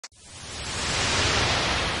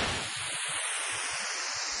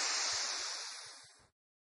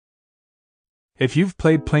If you've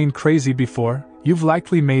played Plane Crazy before, you've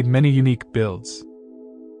likely made many unique builds.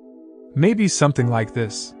 Maybe something like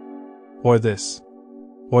this. Or this.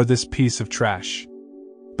 Or this piece of trash.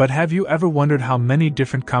 But have you ever wondered how many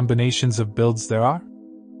different combinations of builds there are?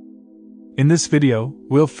 In this video,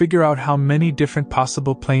 we'll figure out how many different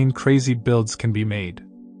possible Plane Crazy builds can be made.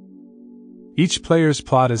 Each player's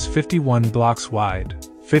plot is 51 blocks wide,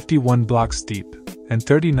 51 blocks deep, and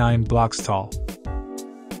 39 blocks tall.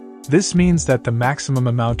 This means that the maximum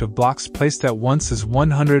amount of blocks placed at once is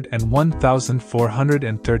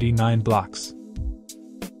 101,439 blocks.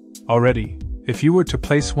 Already, if you were to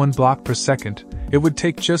place 1 block per second, it would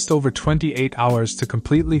take just over 28 hours to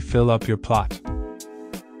completely fill up your plot.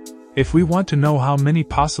 If we want to know how many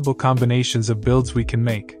possible combinations of builds we can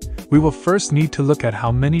make, we will first need to look at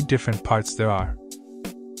how many different parts there are.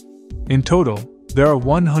 In total, there are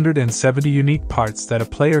 170 unique parts that a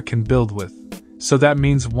player can build with, so that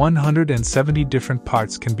means 170 different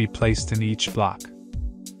parts can be placed in each block.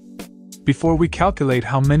 Before we calculate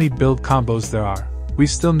how many build combos there are, we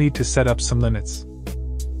still need to set up some limits.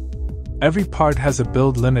 Every part has a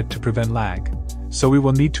build limit to prevent lag, so we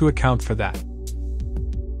will need to account for that.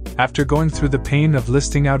 After going through the pain of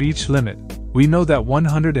listing out each limit, we know that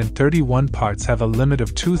 131 parts have a limit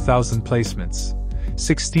of 2,000 placements,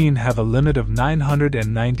 16 have a limit of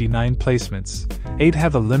 999 placements, 8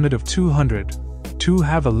 have a limit of 200, 2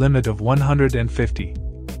 have a limit of 150,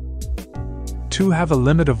 2 have a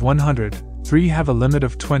limit of 100, 3 have a limit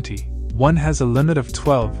of 20, 1 has a limit of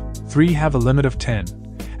 12, 3 have a limit of 10,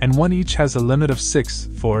 and 1 each has a limit of 6,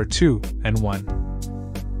 4, 2, and 1.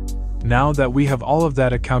 Now that we have all of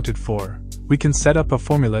that accounted for, we can set up a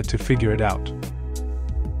formula to figure it out.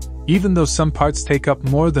 Even though some parts take up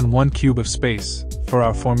more than 1 cube of space, for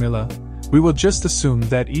our formula, we will just assume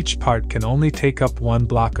that each part can only take up 1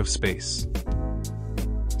 block of space.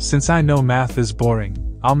 Since I know math is boring,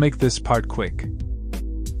 I'll make this part quick.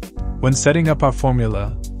 When setting up our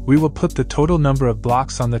formula, we will put the total number of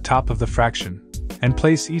blocks on the top of the fraction, and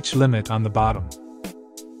place each limit on the bottom.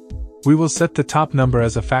 We will set the top number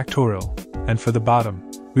as a factorial, and for the bottom,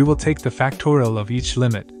 we will take the factorial of each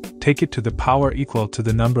limit, take it to the power equal to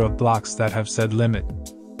the number of blocks that have said limit,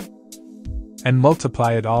 and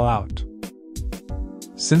multiply it all out.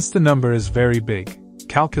 Since the number is very big,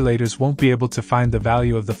 calculators won't be able to find the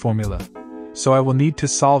value of the formula, so I will need to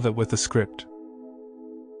solve it with a script.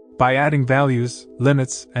 By adding values,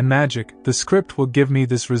 limits, and magic, the script will give me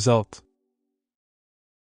this result.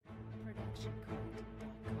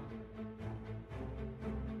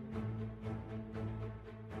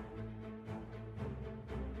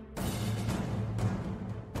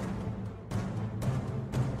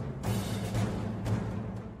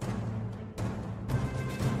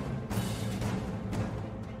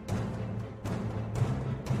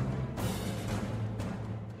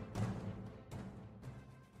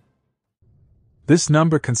 This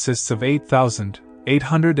number consists of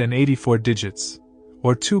 8,884 digits,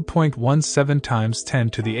 or 2.17 times 10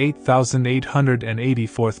 to the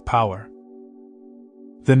 8,884th power.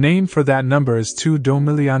 The name for that number is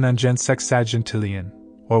 2,2,000,000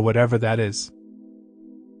 or whatever that is.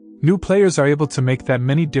 New players are able to make that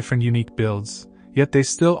many different unique builds, yet they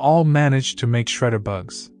still all manage to make shredder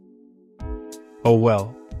bugs. Oh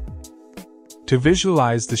well. To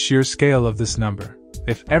visualize the sheer scale of this number,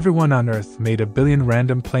 if everyone on Earth made a billion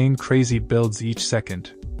random Plane Crazy builds each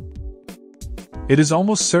second, it is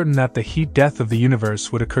almost certain that the heat death of the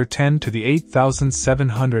universe would occur 10 to the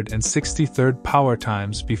 8,763rd power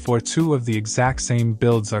times before 2 of the exact same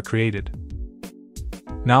builds are created.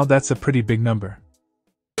 Now that's a pretty big number.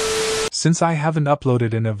 Since I haven't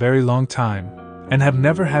uploaded in a very long time, and have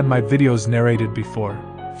never had my videos narrated before,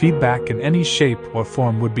 feedback in any shape or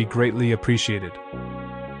form would be greatly appreciated.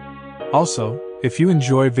 Also, if you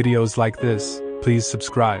enjoy videos like this, please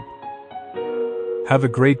subscribe. Have a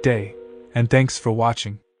great day, and thanks for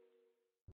watching.